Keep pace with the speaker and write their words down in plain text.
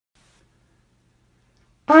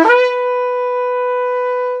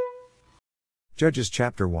Judges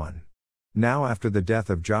chapter 1. Now after the death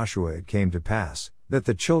of Joshua it came to pass, that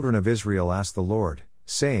the children of Israel asked the Lord,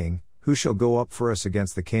 saying, Who shall go up for us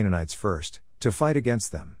against the Canaanites first, to fight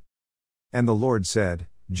against them? And the Lord said,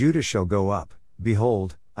 Judah shall go up,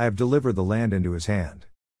 behold, I have delivered the land into his hand.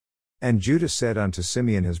 And Judah said unto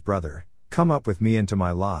Simeon his brother, Come up with me into my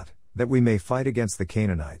lot, that we may fight against the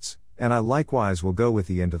Canaanites, and I likewise will go with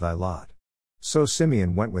thee into thy lot. So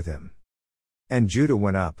Simeon went with him. And Judah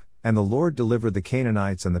went up, and the Lord delivered the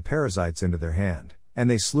Canaanites and the Perizzites into their hand, and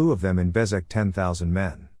they slew of them in Bezek 10,000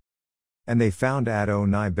 men. And they found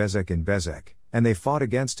Adoni-Bezek in Bezek, and they fought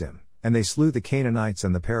against him, and they slew the Canaanites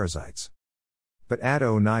and the Perizzites. But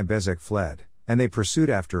Adoni-Bezek fled, and they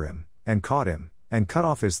pursued after him, and caught him, and cut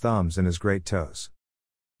off his thumbs and his great toes.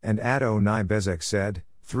 And Adoni-Bezek said,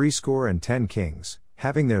 70 kings,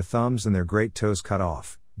 having their thumbs and their great toes cut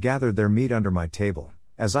off, gathered their meat under my table,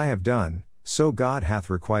 as I have done, so God hath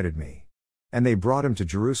requited me. And they brought him to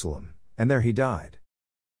Jerusalem, and there he died.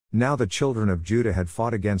 Now the children of Judah had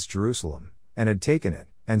fought against Jerusalem, and had taken it,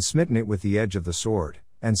 and smitten it with the edge of the sword,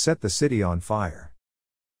 and set the city on fire.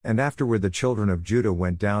 And afterward the children of Judah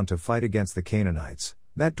went down to fight against the Canaanites,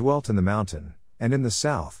 that dwelt in the mountain, and in the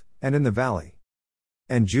south, and in the valley.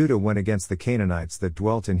 And Judah went against the Canaanites that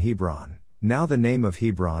dwelt in Hebron. Now the name of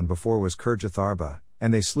Hebron before was Kirjatharba,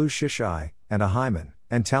 and they slew Shishai, and Ahiman,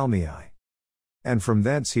 and Talmai. And from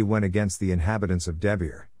thence he went against the inhabitants of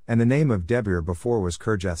Debir, and the name of Debir before was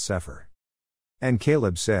Kirjath-Sepher. And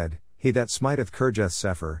Caleb said, He that smiteth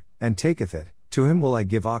Kirjath-Sepher, and taketh it, to him will I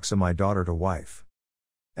give Achsah my daughter to wife.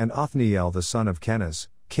 And Othniel the son of Kenaz,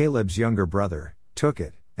 Caleb's younger brother, took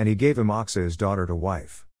it, and he gave him Achsah his daughter to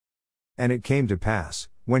wife. And it came to pass,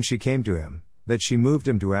 when she came to him, that she moved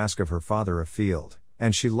him to ask of her father a field,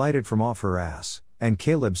 and she lighted from off her ass, and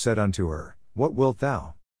Caleb said unto her, What wilt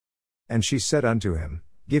thou? And she said unto him,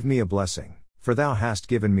 Give me a blessing, for thou hast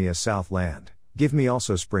given me a south land, give me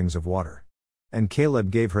also springs of water. And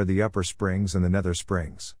Caleb gave her the upper springs and the nether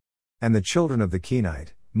springs. And the children of the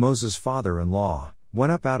Kenite, Moses' father-in-law,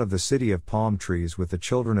 went up out of the city of palm trees with the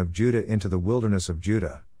children of Judah into the wilderness of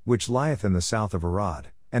Judah, which lieth in the south of Arad,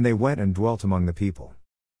 and they went and dwelt among the people.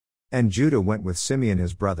 And Judah went with Simeon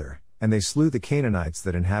his brother, and they slew the Canaanites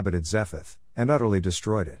that inhabited Zephath, and utterly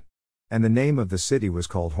destroyed it. And the name of the city was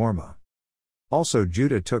called Hormah. Also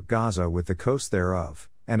Judah took Gaza with the coast thereof,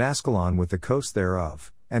 and Askelon with the coast thereof,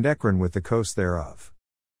 and Ekron with the coast thereof.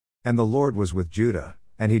 And the Lord was with Judah,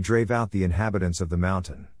 and he drave out the inhabitants of the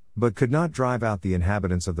mountain, but could not drive out the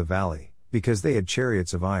inhabitants of the valley, because they had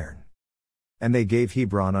chariots of iron. And they gave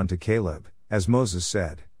Hebron unto Caleb, as Moses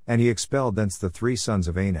said, and he expelled thence the 3 sons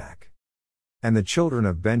of Anak. And the children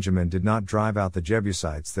of Benjamin did not drive out the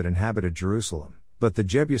Jebusites that inhabited Jerusalem, but the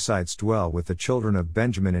Jebusites dwell with the children of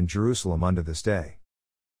Benjamin in Jerusalem unto this day.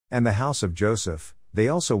 And the house of Joseph, they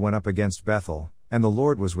also went up against Bethel, and the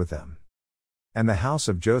Lord was with them. And the house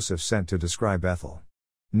of Joseph sent to descry Bethel.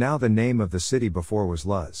 Now the name of the city before was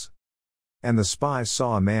Luz. And the spies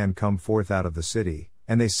saw a man come forth out of the city,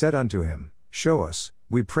 and they said unto him, Show us,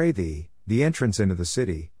 we pray thee, the entrance into the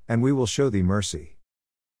city, and we will show thee mercy.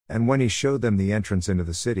 And when he showed them the entrance into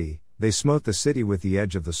the city, they smote the city with the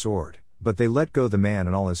edge of the sword, but they let go the man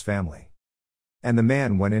and all his family. And the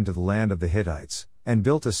man went into the land of the Hittites, and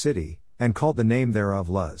built a city, and called the name thereof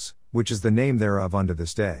Luz, which is the name thereof unto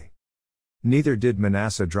this day. Neither did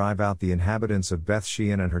Manasseh drive out the inhabitants of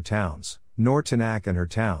Beth-shean and her towns, nor Tanakh and her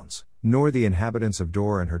towns, nor the inhabitants of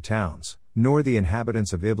Dor and her towns, nor the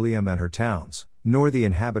inhabitants of Ibleam and her towns, nor the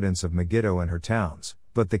inhabitants of Megiddo and her towns,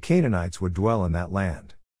 but the Canaanites would dwell in that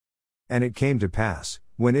land. And it came to pass,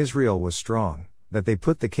 when Israel was strong, that they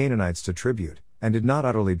put the Canaanites to tribute, and did not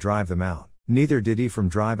utterly drive them out, neither did Ephraim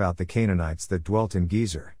drive out the Canaanites that dwelt in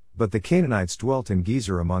Gezer, but the Canaanites dwelt in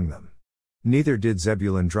Gezer among them. Neither did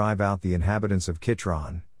Zebulun drive out the inhabitants of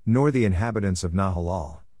Kitron, nor the inhabitants of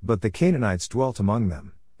Nahalal, but the Canaanites dwelt among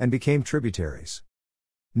them, and became tributaries.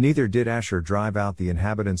 Neither did Asher drive out the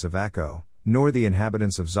inhabitants of Akko, nor the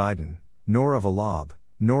inhabitants of Zidon, nor of Elab,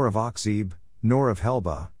 nor of Achzib, nor of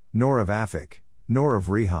Helba, nor of Aphik, nor of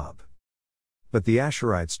Rehob. But the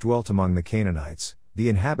Asherites dwelt among the Canaanites, the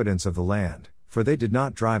inhabitants of the land, for they did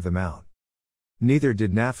not drive them out. Neither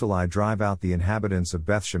did Naphtali drive out the inhabitants of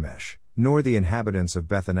Bethshemesh, nor the inhabitants of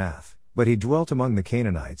Bethanath, but he dwelt among the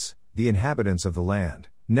Canaanites, the inhabitants of the land.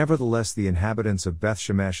 Nevertheless the inhabitants of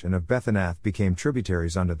Bethshemesh and of Bethanath became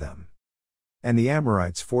tributaries unto them. And the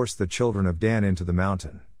Amorites forced the children of Dan into the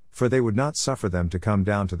mountain, for they would not suffer them to come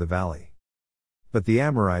down to the valley. But the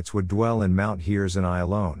Amorites would dwell in Mount Heres and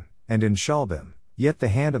Ayalon, and in Shalbim, yet the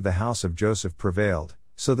hand of the house of Joseph prevailed,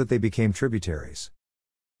 so that they became tributaries.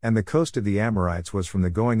 And the coast of the Amorites was from the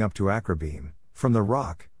going up to Akrabim, from the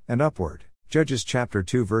rock, and upward. Judges chapter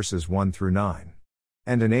 2 verses 1 through 9.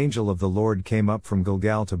 And an angel of the Lord came up from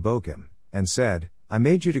Gilgal to Bochim, and said, I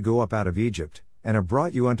made you to go up out of Egypt, and have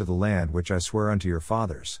brought you unto the land which I swear unto your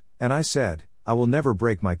fathers. And I said, I will never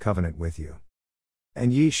break my covenant with you.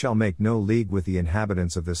 And ye shall make no league with the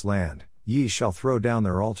inhabitants of this land, ye shall throw down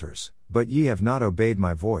their altars, but ye have not obeyed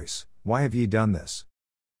my voice. Why have ye done this?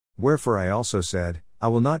 Wherefore I also said, I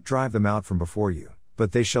will not drive them out from before you,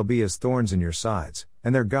 but they shall be as thorns in your sides,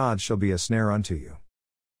 and their gods shall be a snare unto you.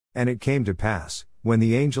 And it came to pass, when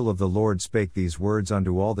the angel of the Lord spake these words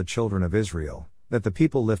unto all the children of Israel, that the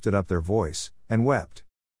people lifted up their voice, and wept.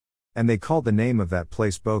 And they called the name of that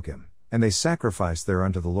place Bochim, and they sacrificed there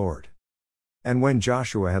unto the Lord. And when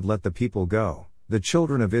Joshua had let the people go, the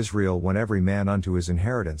children of Israel went every man unto his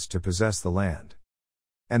inheritance to possess the land.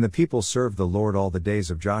 And the people served the Lord all the days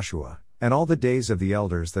of Joshua, and all the days of the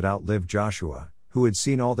elders that outlived Joshua, who had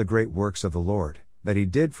seen all the great works of the Lord, that he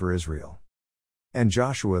did for Israel. And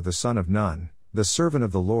Joshua the son of Nun, the servant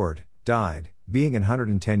of the Lord, died, being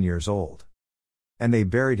 110 years old. And they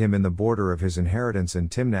buried him in the border of his inheritance in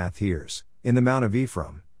Timnath-Heres, in the mount of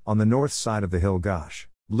Ephraim, on the north side of the hill Gosh.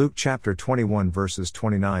 Luke chapter 21 verses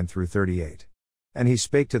 29 through 38. And he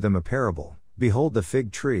spake to them a parable, Behold the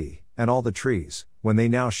fig tree, and all the trees, when they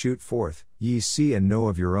now shoot forth, ye see and know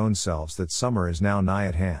of your own selves that summer is now nigh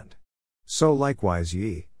at hand. So likewise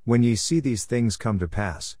ye, when ye see these things come to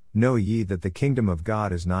pass, know ye that the kingdom of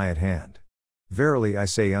God is nigh at hand. Verily I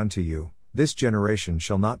say unto you, this generation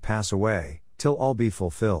shall not pass away, till all be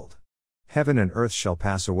fulfilled. Heaven and earth shall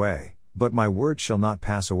pass away, but my word shall not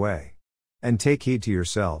pass away. And take heed to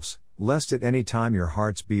yourselves, lest at any time your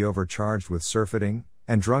hearts be overcharged with surfeiting,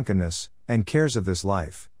 and drunkenness, and cares of this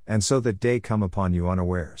life, and so that day come upon you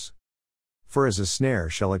unawares. For as a snare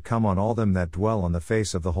shall it come on all them that dwell on the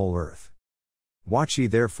face of the whole earth. Watch ye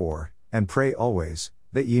therefore, and pray always,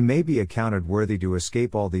 that ye may be accounted worthy to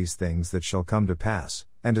escape all these things that shall come to pass,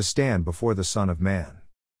 and to stand before the Son of Man.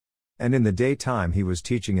 And in the daytime he was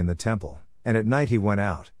teaching in the temple, and at night he went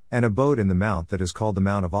out, and abode in the mount that is called the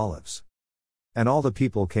Mount of Olives. And all the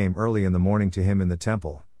people came early in the morning to him in the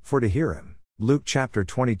temple, for to hear him. Luke chapter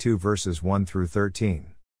 22 verses 1 through 13.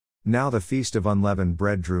 Now the feast of unleavened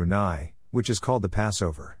bread drew nigh, which is called the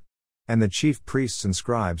Passover. And the chief priests and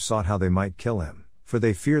scribes sought how they might kill him, for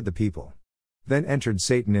they feared the people. Then entered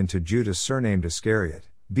Satan into Judas surnamed Iscariot,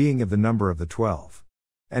 being of the number of the 12.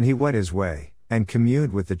 And he went his way, and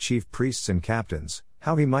communed with the chief priests and captains,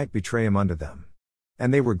 how he might betray him unto them.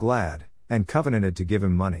 And they were glad, and covenanted to give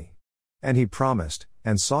him money. And he promised,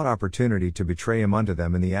 and sought opportunity to betray him unto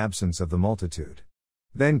them in the absence of the multitude.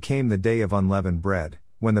 Then came the day of unleavened bread,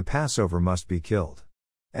 when the Passover must be killed.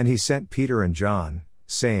 And he sent Peter and John,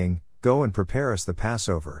 saying, Go and prepare us the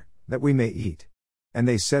Passover, that we may eat. And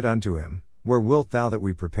they said unto him, Where wilt thou that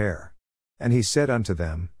we prepare? And he said unto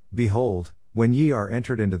them, Behold, when ye are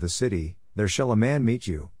entered into the city, there shall a man meet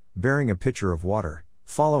you, bearing a pitcher of water,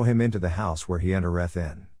 follow him into the house where he entereth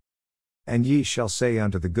in. And ye shall say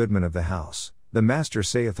unto the goodman of the house, The master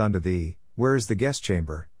saith unto thee, Where is the guest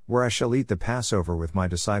chamber, where I shall eat the Passover with my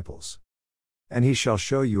disciples? And he shall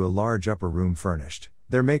show you a large upper room furnished,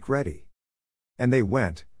 there make ready. And they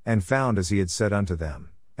went, and found as he had said unto them,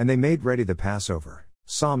 and they made ready the Passover.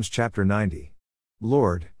 Psalms chapter 90.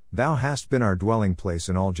 Lord, thou hast been our dwelling place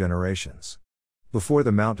in all generations. Before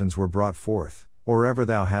the mountains were brought forth, or ever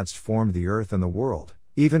thou hadst formed the earth and the world,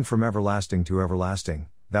 even from everlasting to everlasting,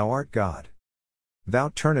 thou art God. Thou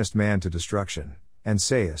turnest man to destruction, and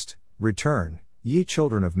sayest, Return, ye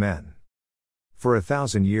children of men. For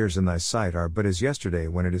 1,000 years in thy sight are but as yesterday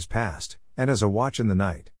when it is past, and as a watch in the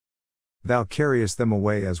night. Thou carriest them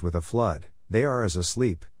away as with a flood, they are as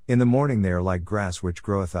asleep, in the morning they are like grass which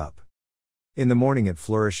groweth up. In the morning it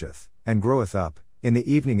flourisheth, and groweth up, in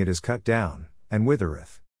the evening it is cut down, and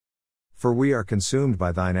withereth. For we are consumed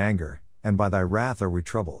by thine anger, and by thy wrath are we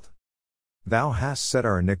troubled. Thou hast set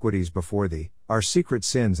our iniquities before thee, our secret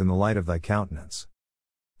sins in the light of thy countenance.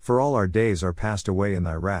 For all our days are passed away in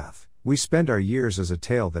thy wrath, we spend our years as a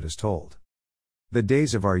tale that is told. The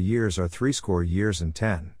days of our years are 80 years and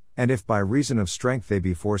 10, and if by reason of strength they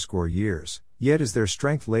be 80 years, yet is their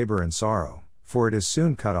strength labor and sorrow, for it is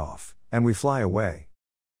soon cut off, and we fly away.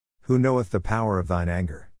 Who knoweth the power of thine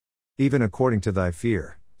anger? Even according to thy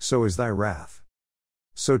fear, so is thy wrath.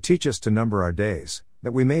 So teach us to number our days,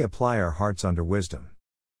 that we may apply our hearts unto wisdom.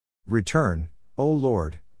 Return, O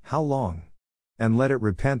Lord, how long? And let it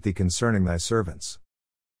repent thee concerning thy servants.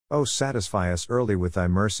 O satisfy us early with thy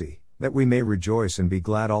mercy, that we may rejoice and be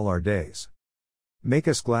glad all our days. Make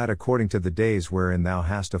us glad according to the days wherein thou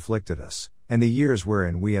hast afflicted us, and the years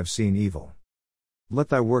wherein we have seen evil. Let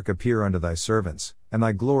thy work appear unto thy servants, and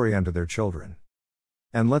thy glory unto their children.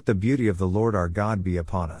 And let the beauty of the Lord our God be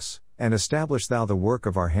upon us, and establish thou the work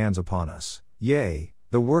of our hands upon us, yea,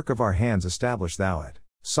 the work of our hands establish thou it.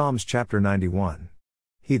 Psalms chapter 91.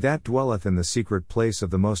 He that dwelleth in the secret place of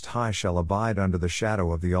the Most High shall abide under the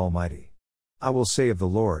shadow of the Almighty. I will say of the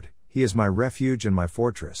Lord, He is my refuge and my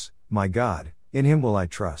fortress, my God, in Him will I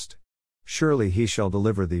trust. Surely He shall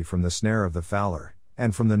deliver thee from the snare of the fowler,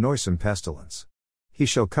 and from the noisome pestilence. He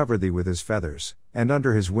shall cover thee with His feathers, and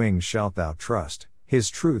under His wings shalt thou trust, His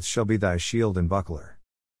truth shall be thy shield and buckler.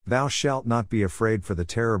 Thou shalt not be afraid for the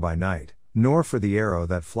terror by night, nor for the arrow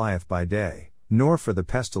that flieth by day, nor for the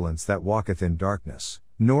pestilence that walketh in darkness,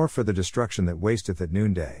 nor for the destruction that wasteth at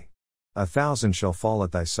noonday. 1,000 shall fall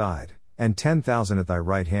at thy side, and 10,000 at thy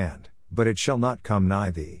right hand, but it shall not come nigh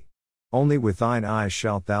thee. Only with thine eyes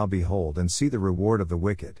shalt thou behold and see the reward of the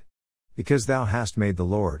wicked. Because thou hast made the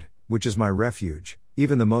Lord, which is my refuge,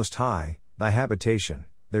 even the Most High, thy habitation,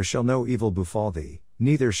 there shall no evil befall thee,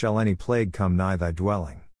 neither shall any plague come nigh thy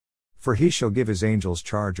dwelling. For He shall give His angels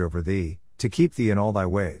charge over thee, to keep thee in all thy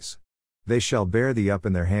ways. They shall bear thee up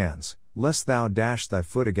in their hands, lest thou dash thy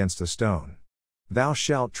foot against a stone. Thou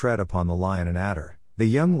shalt tread upon the lion and adder, the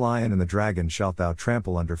young lion and the dragon shalt thou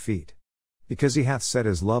trample under feet. Because He hath set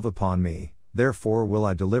His love upon me, therefore will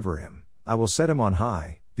I deliver him, I will set him on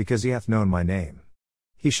high, because He hath known my name.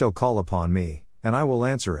 He shall call upon me, and I will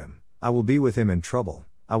answer him, I will be with him in trouble,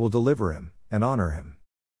 I will deliver him, and honor him.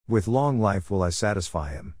 With long life will I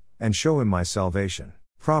satisfy him, and show him my salvation.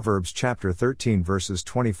 Proverbs chapter 13 verses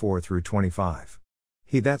 24 through 25.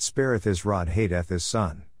 He that spareth his rod hateth his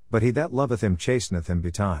son, but he that loveth him chasteneth him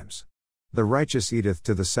betimes. The righteous eateth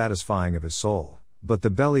to the satisfying of his soul, but the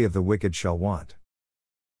belly of the wicked shall want.